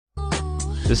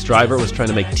This driver was trying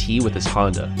to make tea with his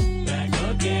Honda.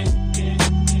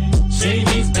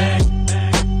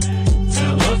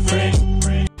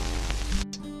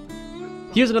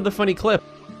 Here's another funny clip,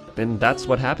 and that's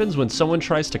what happens when someone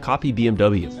tries to copy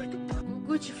BMW.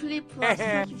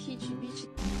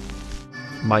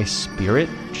 My spirit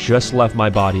just left my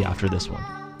body after this one.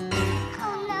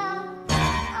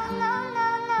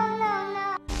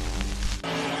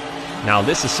 Now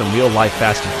this is some real life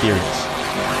Fast and Furious.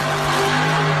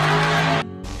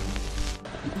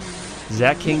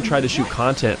 Zach King tried to shoot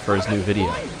content for his new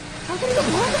video.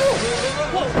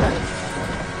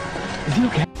 Is he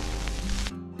okay?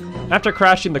 After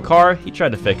crashing the car, he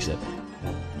tried to fix it.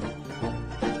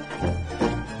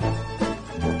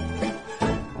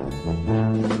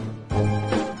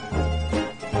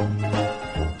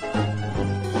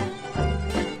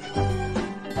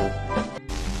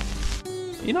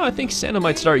 You know, I think Santa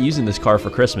might start using this car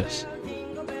for Christmas.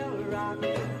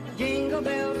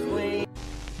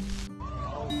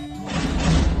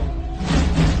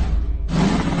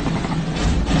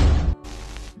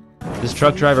 This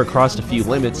truck driver crossed a few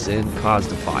limits and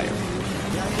caused a fire.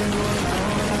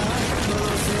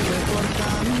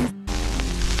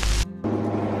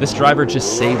 This driver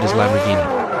just saved his Lamborghini.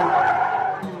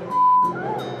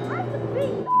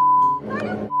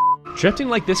 Drifting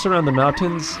like this around the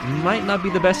mountains might not be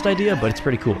the best idea, but it's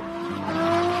pretty cool.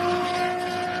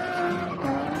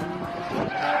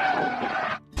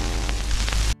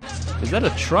 Is that a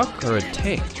truck or a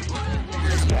tank?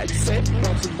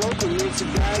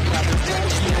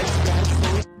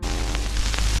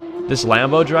 This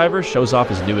Lambo driver shows off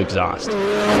his new exhaust.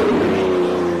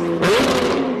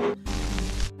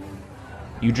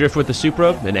 You drift with the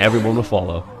Supra and everyone will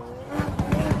follow.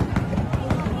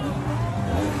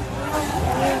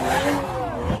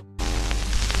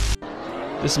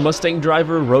 This Mustang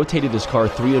driver rotated his car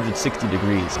 360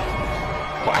 degrees.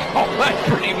 Wow, that's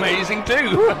pretty amazing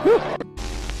too.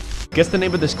 Guess the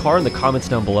name of this car in the comments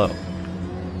down below.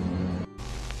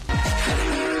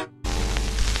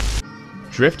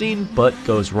 Drifting, but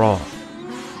goes wrong.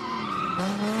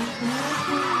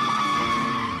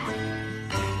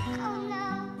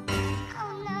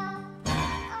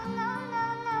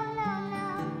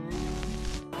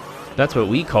 That's what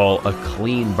we call a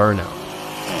clean burnout.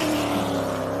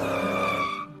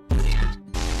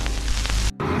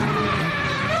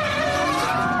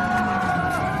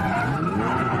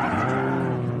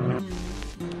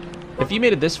 If you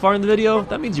made it this far in the video,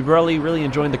 that means you're probably really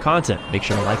enjoying the content. Make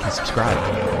sure to like and subscribe.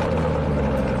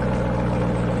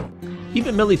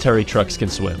 Even military trucks can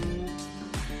swim.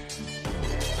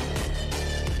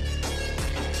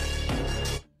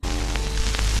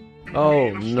 Oh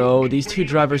no, these two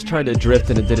drivers tried to drift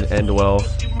and it didn't end well.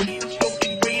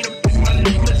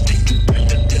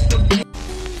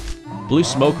 Blue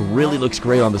smoke really looks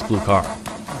great on this blue car.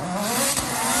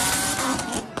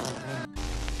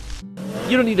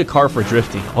 You don't need a car for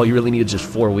drifting. All you really need is just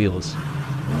 4 wheels.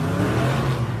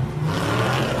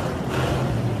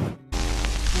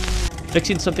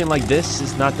 Fixing something like this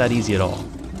is not that easy at all.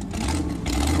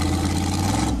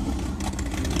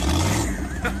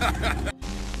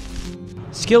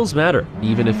 Skills matter,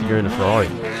 even if you're in a Ferrari.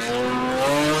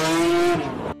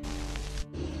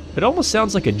 It almost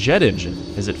sounds like a jet engine.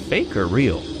 Is it fake or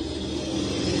real?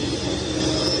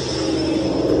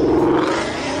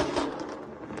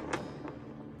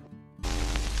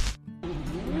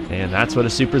 And that's what a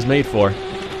Supra's made for.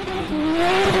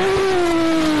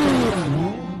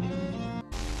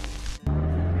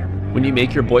 When you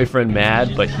make your boyfriend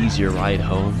mad, but he's your ride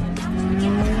home.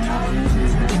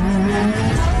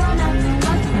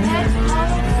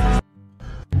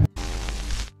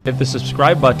 If the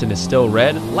subscribe button is still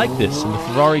red, like this and the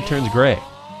Ferrari turns gray.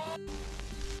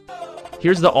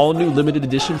 Here's the all-new limited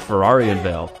edition Ferrari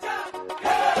unveil.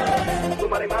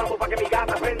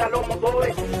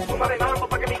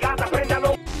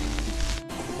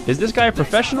 Is this guy a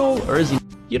professional, or is he?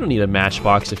 You don't need a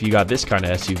matchbox if you got this kind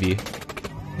of SUV.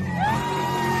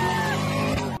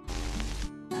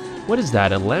 What is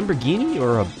that, a Lamborghini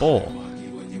or a bull?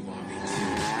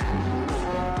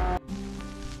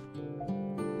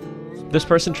 This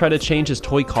person tried to change his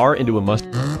toy car into a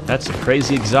Mustang. That's some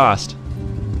crazy exhaust.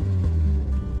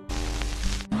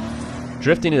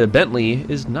 Drifting in a Bentley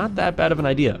is not that bad of an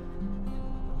idea.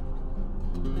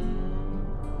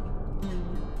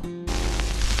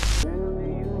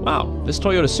 Wow, this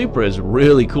Toyota Supra is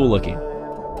really cool looking.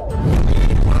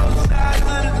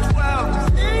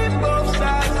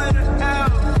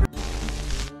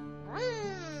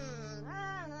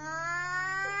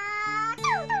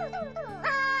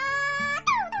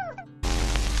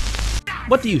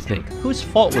 What do you think? Whose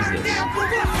fault was this?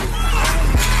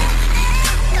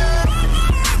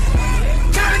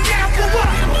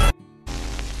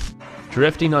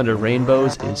 Drifting under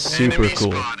rainbows is super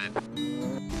cool.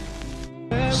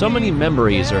 So many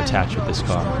memories are attached with this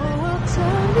car.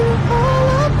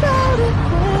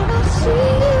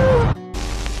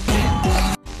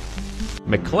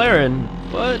 McLaren,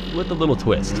 but with a little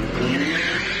twist.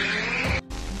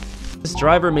 This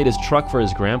driver made his truck for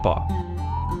his grandpa.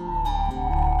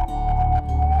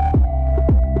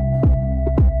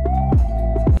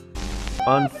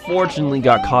 Unfortunately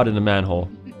got caught in a manhole.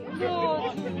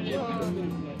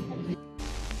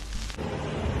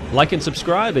 Like and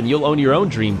subscribe and you'll own your own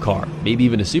dream car, maybe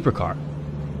even a supercar.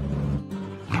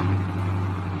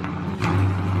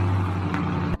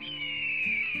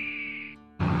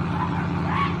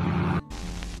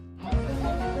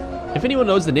 If anyone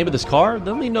knows the name of this car,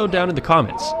 then let me know down in the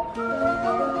comments.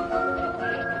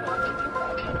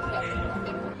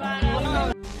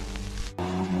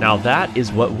 Now that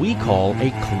is what we call a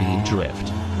clean drift.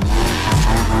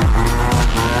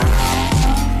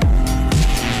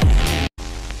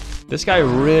 This guy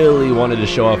really wanted to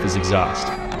show off his exhaust.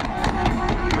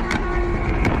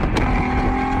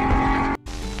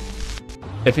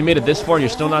 If you made it this far and you're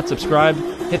still not subscribed,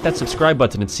 hit that subscribe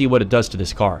button and see what it does to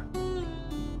this car.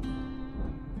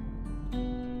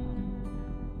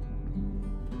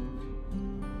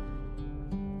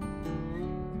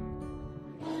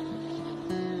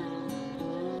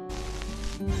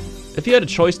 If you had a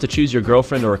choice to choose your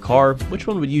girlfriend or a car, which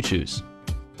one would you choose?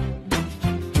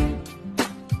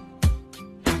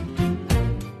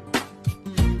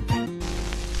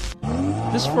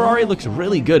 This Ferrari looks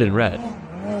really good in red.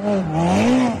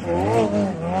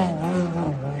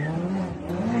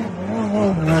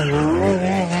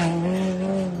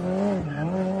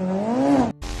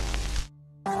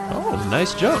 Oh,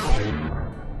 nice jump.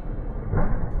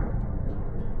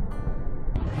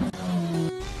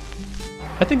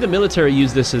 I think the military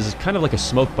used this as kind of like a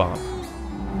smoke bomb.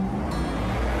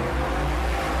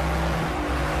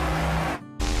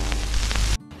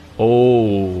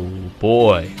 Oh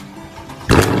boy.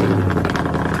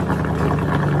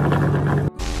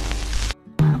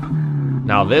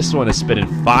 Now this one is spitting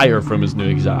fire from his new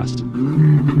exhaust.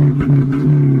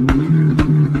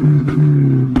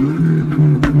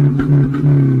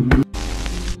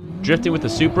 Drifting with the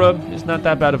Supra is not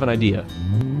that bad of an idea.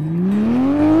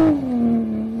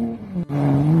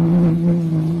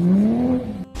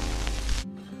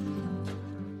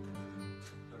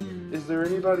 Is there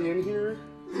anybody in here?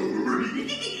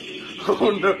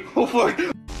 Oh no, oh fuck.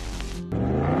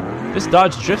 This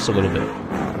Dodge drifts a little bit.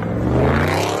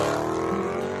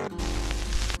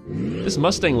 This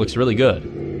Mustang looks really good.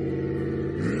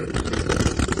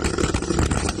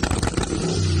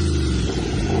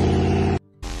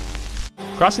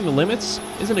 Crossing the limits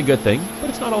isn't a good thing, but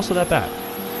it's not also that bad.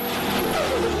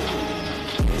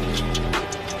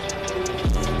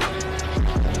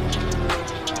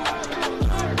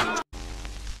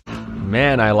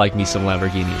 Man, I like me some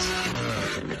Lamborghinis.